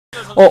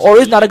or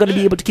is Nada going to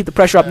be able to keep the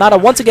pressure up? Nada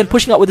once again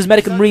pushing out with his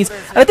Medic and Marines,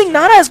 and I think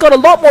Nada has got a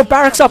lot more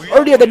barracks up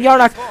earlier than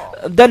Yrnc,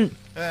 than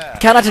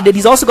Kanata did.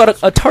 He's also got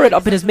a turret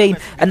up in his main,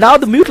 and now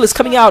the Mutal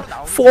coming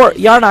out for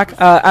Yrnc,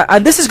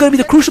 and this is going to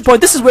be the crucial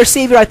point. This is where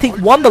Savior, I think,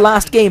 won the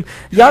last game.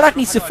 Yrnc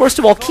needs to first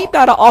of all keep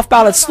Nada off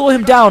balance, slow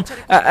him down,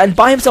 and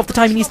buy himself the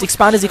time he needs to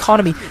expand his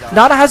economy.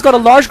 Nada has got a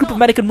large group of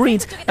Medic and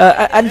Marines,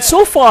 and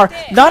so far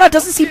Nada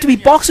doesn't seem to be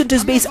boxed into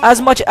his base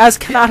as much as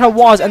Kanata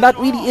was, and that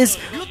really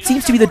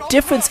seems to be the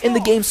difference in the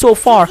game so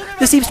far.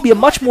 This seems to be a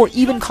much more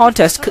even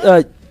contest.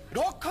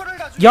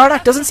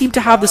 Yrnc doesn't seem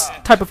to have this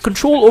type of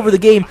control over the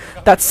game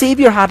that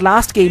Savior had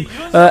last game,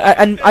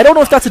 and I don't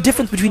know if that's a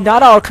difference between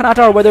Nada or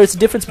Kanata, or whether it's a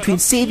difference between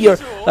Savior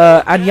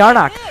and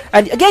Yrnc.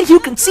 And again, you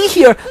can see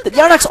here that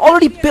Yarnak's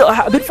already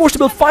been forced to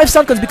build 5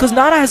 Sunken because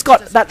Nada has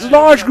got that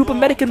large group of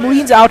Medic and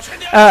Marines out,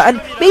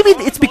 and maybe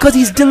it's because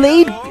he's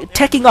delayed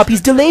teching up,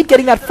 he's delayed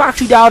getting that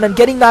factory down and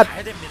getting that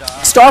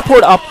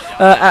starport up,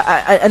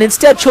 and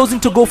instead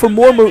chosen to go for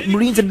more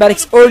Marines and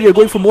Medics earlier,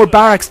 going for more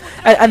barracks,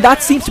 and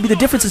that seems to be the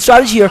difference in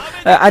strategy here.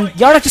 And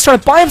Yrnc just trying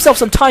to buy himself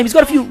some time. He's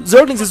got a few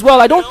Zerglings as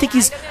well. I don't think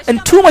he's in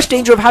too much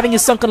danger of having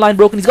his Sunken line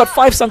broken. He's got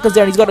 5 Sunkens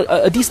there, and he's got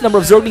a decent number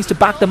of Zerglings to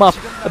back them up.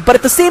 But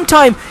at the same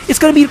time, it's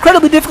going to be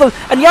incredibly difficult,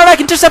 and Yrnc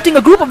intercepting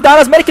a group of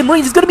Nada's Medic and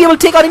Marines is going to be able to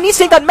take out. He needs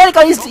to take that Medic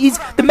out.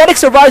 The Medic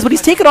survives, but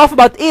he's taken off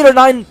about 8 or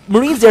 9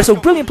 Marines there, so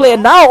brilliant play.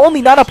 And now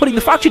only Nada putting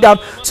the factory down,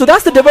 so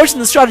that's the diversion in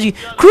the strategy.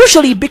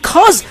 Crucially,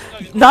 because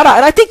Nada,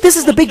 and I think this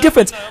is the big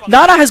difference,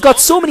 Nada has got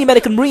so many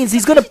Medic and Marines,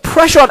 he's going to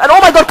pressure on, and oh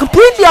my god,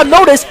 completely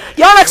unnoticed,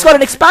 Yrnc's got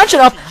an expansion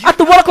up at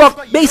the 1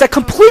 o'clock base. I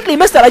completely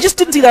missed that. I just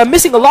didn't see that. I'm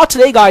missing a lot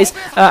today, guys.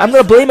 I'm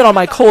going to blame it on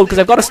my cold, because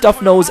I've got a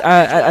stuffed nose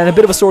and a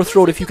bit of a sore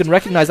throat, if you can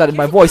recognize that in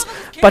my voice.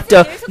 But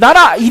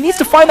Nada, he needs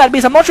to find that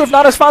base. I'm not sure if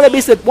Nada's found that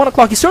base at 1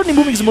 o'clock. He's certainly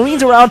moving his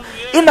Marines around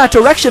in that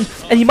direction,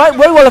 and he might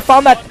very well have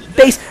found that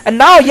base. And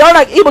now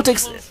Yrnc able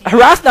to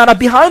harass Nada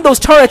behind those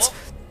turrets.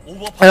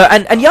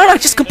 And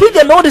Yrnc just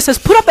completely unnoticed has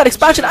put up that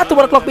expansion at the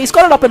 1 o'clock base,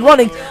 got it up and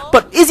running,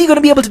 but is he going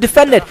to be able to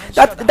defend it?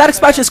 That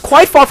expansion is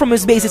quite far from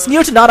his base. It's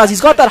near to Nada's. He's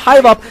got that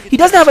hive up. He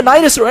doesn't have a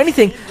Nidus or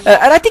anything,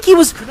 and I think he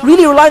was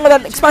really relying on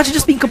that expansion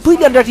just being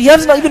completely undirected. He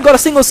hasn't even got a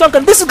single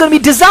Sunken. This is going to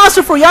be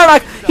disaster for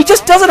Yrnc. He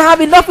just doesn't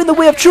have enough in the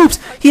way of troops.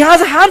 He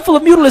has a handful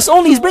of Mutalisks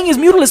only. He's bringing his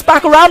Mutalisks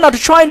back around now to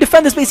try and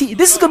defend this base.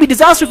 This is going to be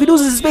disaster if he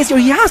loses his base here.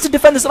 He has to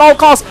defend this at all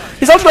costs.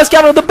 His Ultralisk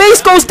Cavalry, the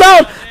base goes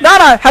down.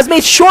 Nada has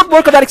made short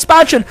work of that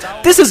expansion.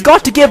 This has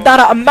got to give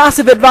Nada a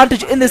massive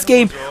advantage in this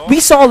game. We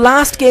saw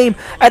last game,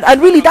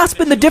 and really that's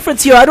been the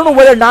difference here. I don't know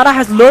whether Nada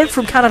has learned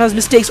from Kanata's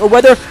mistakes or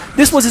whether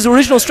this was his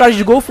original strategy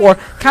to go for.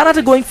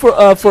 Kanata going for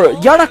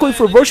Yrnc going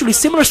for a virtually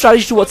similar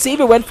strategy to what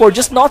Savior went for,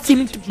 just not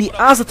seeming to be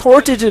as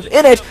authoritative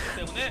in it.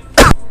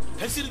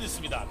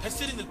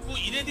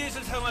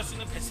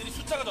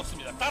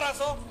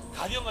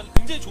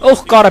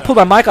 Oh god, I pulled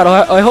my mic out.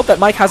 I hope that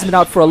mic hasn't been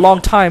out for a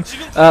long time.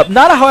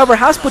 Nada, however,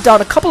 has put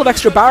down a couple of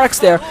extra barracks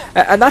there,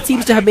 and that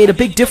seems to have made a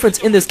big difference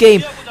in this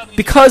game,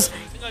 because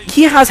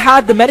he has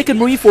had the Medic and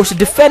Marine force to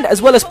defend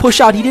as well as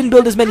push out. He didn't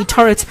build as many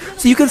turrets,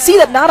 so you can see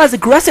that Nada's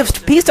aggressive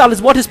playstyle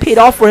is what has paid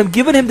off for him,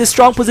 given him this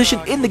strong position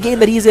in the game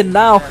that he's in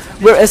now,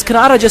 whereas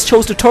Kanata just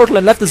chose to turtle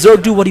and let the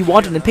Zerg do what he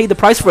wanted and paid the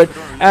price for it.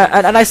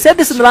 And I said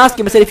this in the last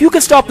game, I said if you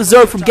can stop the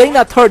Zerg from getting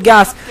that third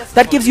gas,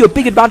 that gives you a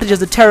big advantage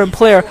as a Terran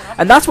player,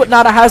 and that's what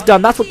Nada has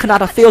done. That's what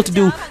Kanata failed to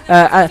do,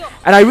 and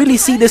I really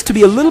see this to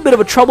be a little bit of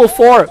a trouble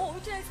for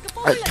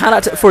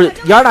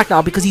Yrnc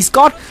now, because he's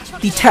got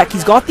the tech,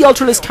 he's got the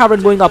Ultralisk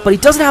Cavern going up, but he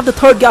doesn't have the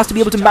third gas to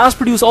be able to mass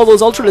produce all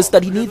those Ultralisks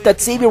that that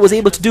Savior was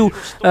able to do,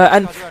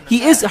 and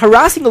he is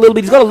harassing a little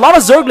bit. He's got a lot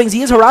of Zerglings,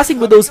 he is harassing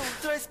with those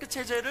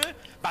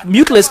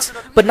Mutalisks,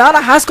 but Nada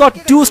has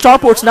got dual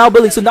starports now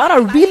building, so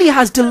Nada really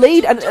has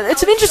delayed, and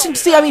it's an interesting to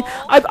see. I mean,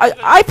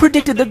 I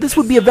predicted that this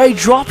would be a very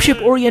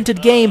dropship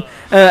oriented game,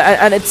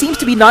 and it seems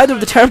to be neither of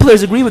the Terran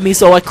players agree with me,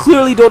 so I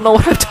clearly don't know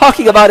what I'm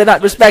talking about in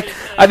that respect.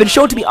 I've been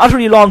shown to be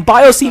utterly wrong.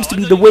 Bio seems to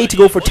be the way to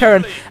go for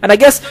Terran, and I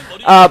guess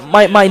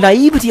my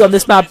naivety on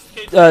this map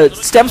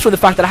stems from the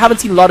fact that I haven't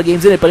seen a lot of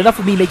games in it, but enough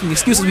of me making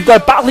excuses. We've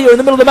got a battle here in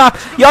the middle of the map.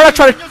 Yrnc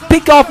trying to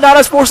pick off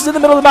Nada's forces in the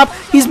middle of the map.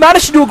 He's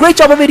managed to do a great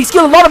job of it. He's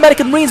killed a lot of Medic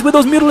and Marines with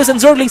those Mutalisks and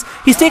Zerglings.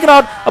 He's taken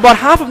out about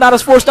half of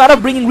Nada's force. Nada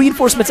bringing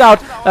reinforcements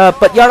out,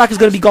 but Yrnc is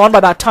going to be gone by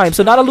that time.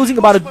 So Nada losing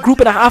about a group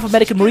and a half of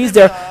Medic and Marines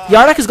there.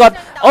 Yrnc has got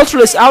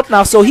Ultralisks out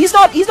now, so he's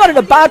not in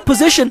a bad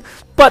position,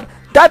 but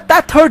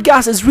that third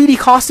gas is really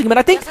costing him, and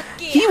I think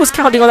he was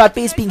counting on that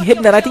base being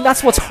hidden, and I think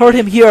that's what's hurt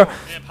him here,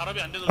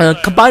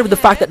 combined with the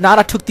fact that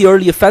Nada took the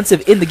early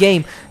offensive in the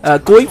game,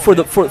 going for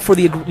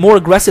the more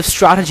aggressive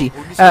strategy,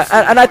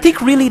 and I think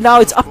really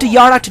now it's up to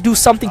Yrnc to do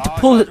something to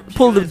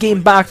pull the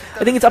game back.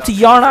 I think it's up to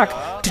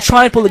Yrnc to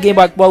try and pull the game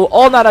back. Well,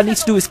 all Nada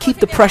needs to do is keep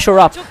the pressure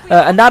up,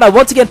 and Nada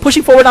once again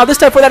pushing forward now, this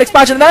time for that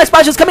expansion, and that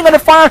expansion is coming under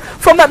fire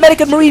from that Medic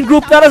and Marine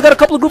group. Nada's got a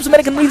couple of groups of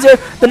Medic and Marines there.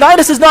 The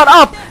Nidus is not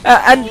up,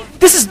 and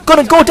this is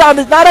going to go down.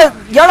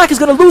 Yrnc is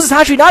going to lose his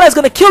hatchery. Nada is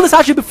going to kill this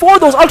hatchery before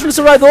those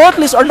ultralists arrive. The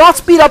ultralists are not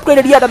speed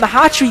upgraded yet, and the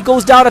hatchery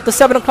goes down at the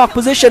 7 o'clock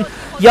position.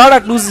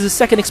 Yrnc loses his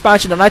second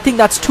expansion, and I think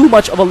that's too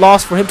much of a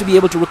loss for him to be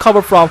able to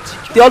recover from.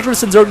 The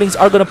ultralists and zerglings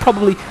are going to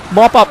probably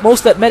mop up most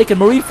of that medic and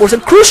marine force,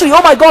 and crucially,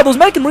 oh my god, those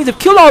medic and marines have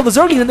killed all the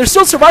zerglings, and they're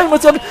still surviving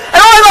with them. And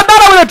oh my god,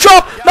 Nada with a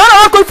drop. Nada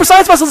not going for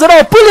science vessels at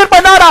all. Brilliant by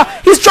Nada.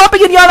 He's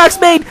dropping in Yrnc's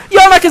main.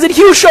 Yrnc is in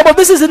huge trouble.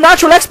 This is a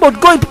natural export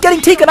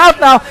getting taken out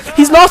now.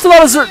 He's lost a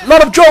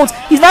lot of drones.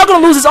 He's now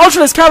going to lose his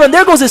ultralist caravan.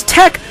 There goes his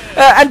tech,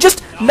 and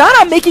just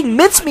Nada making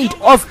mincemeat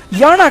of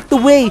Yrnc the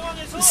way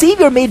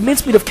Savior made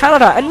mincemeat of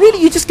Canada. And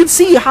really, you just can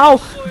see how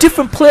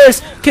different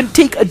players can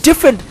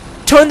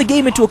turn the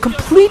game into a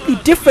completely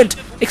different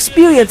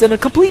experience and a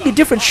completely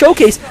different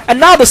showcase. And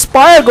now the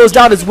Spire goes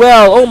down as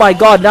well. Oh my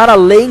god, Nada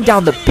laying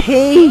down the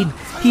pain.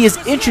 He is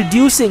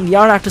introducing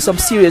Yrnc to some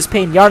serious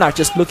pain. Yrnc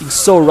just looking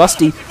so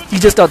rusty. He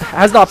just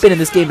has not been in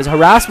this game. His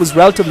harass was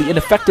relatively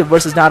ineffective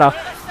versus Nada.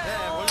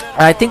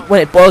 And I think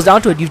when it boils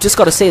down to it, you've just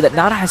got to say that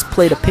Nada has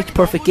played a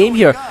pitch-perfect game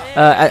here,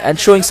 and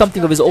showing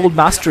something of his old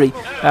mastery.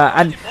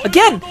 And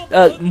again,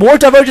 more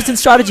divergence in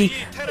strategy.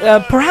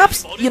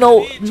 Perhaps,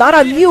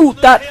 Nada knew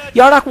that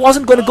Yrnc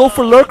wasn't going to go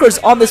for lurkers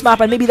on this map,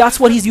 and maybe that's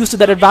what he's used to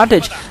that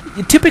advantage.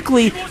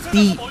 Typically,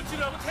 the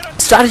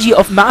strategy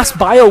of mass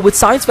bio with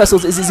science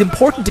vessels is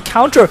important to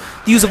counter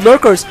the use of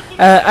lurkers,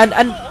 and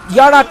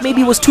Yrnc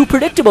maybe was too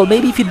predictable.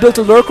 Maybe if he'd built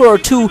a lurker or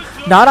two,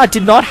 Nada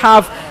did not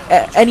have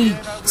any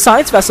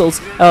science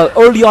vessels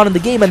early on in the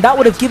game, and that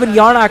would have given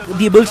Yrnc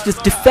the ability to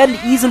defend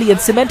easily and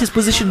cement his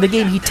position in the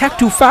game. He teched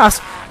too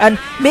fast, and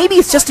maybe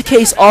it's just a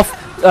case of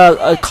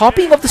a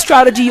copying of the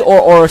strategy,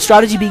 or a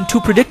strategy being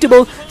too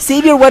predictable.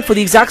 Savior went for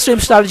the exact same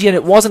strategy and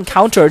it wasn't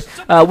countered,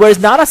 whereas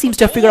Nada seems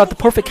to have figured out the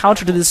perfect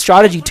counter to this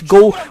strategy, to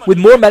go with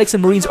more medics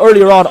and marines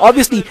earlier on.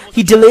 Obviously,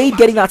 he delayed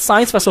getting that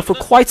science vessel for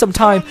quite some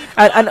time,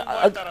 and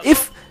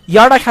if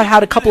Yrnc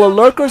had a couple of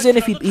lurkers in,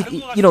 if he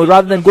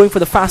rather than going for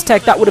the fast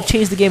tech, that would have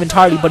changed the game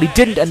entirely, but he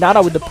didn't, and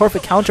Nada with the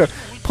perfect counter,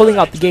 pulling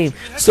out the game.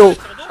 So,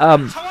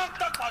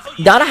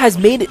 Nada has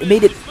made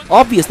it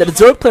obvious that a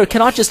Zerg player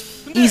cannot just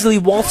easily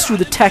waltz through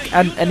the tech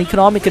and an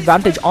economic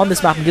advantage on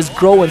this map and just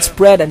grow and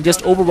spread and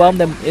just overwhelm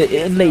them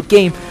in late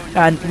game.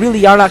 And really,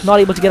 Yrnc not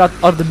able to get out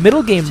of the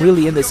middle game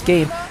really in this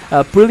game.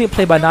 Brilliant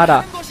play by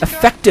Nada,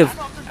 effective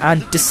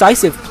and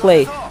decisive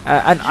play.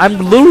 And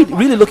I'm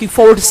really looking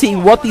forward to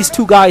seeing what these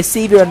two guys,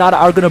 Savior and Nada,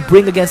 are going to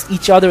bring against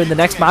each other in the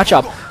next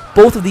matchup.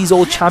 Both of these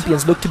old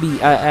champions look to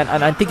be,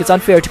 and I think it's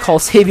unfair to call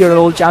Savior an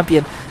old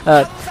champion,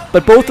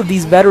 but both of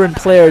these veteran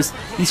players,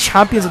 these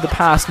champions of the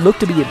past, look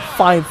to be in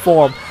fine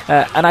form,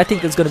 and I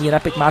think there's going to be an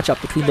epic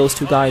matchup between those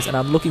two guys, and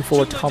I'm looking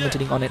forward to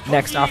commentating on it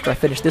next after I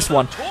finish this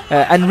one.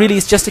 And really,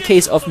 it's just a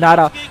case of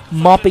Nada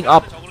mopping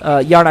up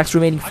Yrnc's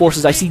remaining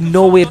forces. I see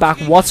no way back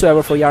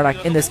whatsoever for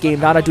Yrnc in this game.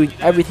 Nada doing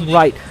everything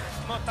right.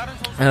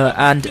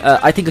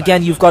 I think,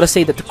 again, you've got to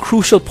say that the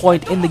crucial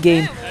point in the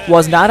game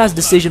was Nada's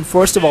decision,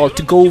 first of all,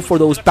 to go for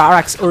those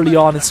barracks early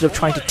on instead of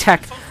trying to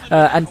tech,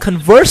 and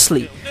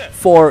conversely,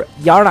 for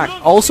Yrnc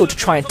also to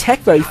try and tech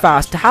very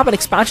fast, to have an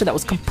expansion that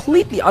was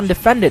completely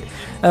undefended,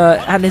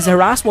 and his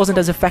harass wasn't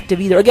as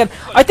effective either. Again,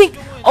 I think,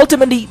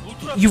 ultimately,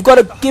 you've got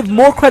to give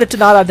more credit to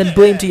Nada than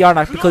blame to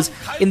Yrnc, because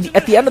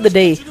at the end of the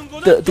day,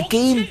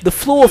 the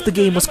flow of the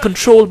game was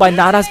controlled by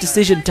Nada's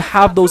decision to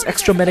have those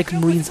extra medic and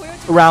marines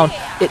around.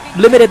 It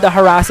limited the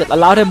harass, it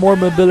allowed him more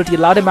mobility, it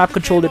allowed him map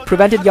control, it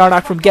prevented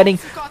Yrnc from getting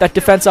that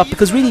defense up,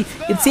 because really,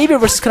 in Savior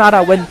versus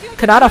Canada, when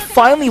Canada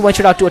finally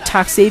ventured out to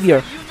attack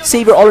Savior,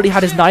 Savior already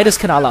had his Nidus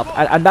Canal up,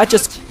 and that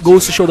just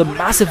goes to show the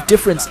massive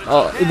difference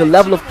in the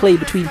level of play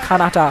between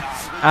Canada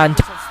and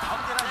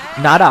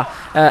Nada.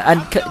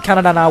 And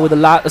Canada now with the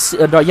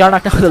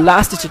Yrnc now with the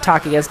last-ditch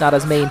attack against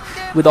Nada's main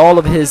with all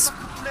of his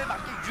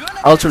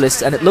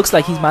ultralists, and it looks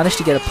like he's managed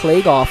to get a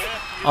plague off.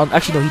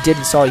 Actually, no, he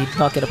didn't. Sorry, he did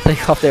not get a plague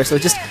off there. So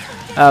just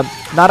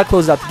Nada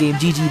closes out the game.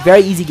 GG.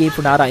 Very easy game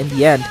for Nada in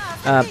the end.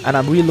 And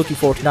I'm really looking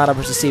forward to Nada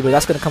versus Savior.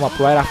 That's going to come up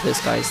right after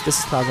this, guys. This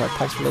is Klazartsc.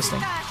 Thanks for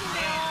listening.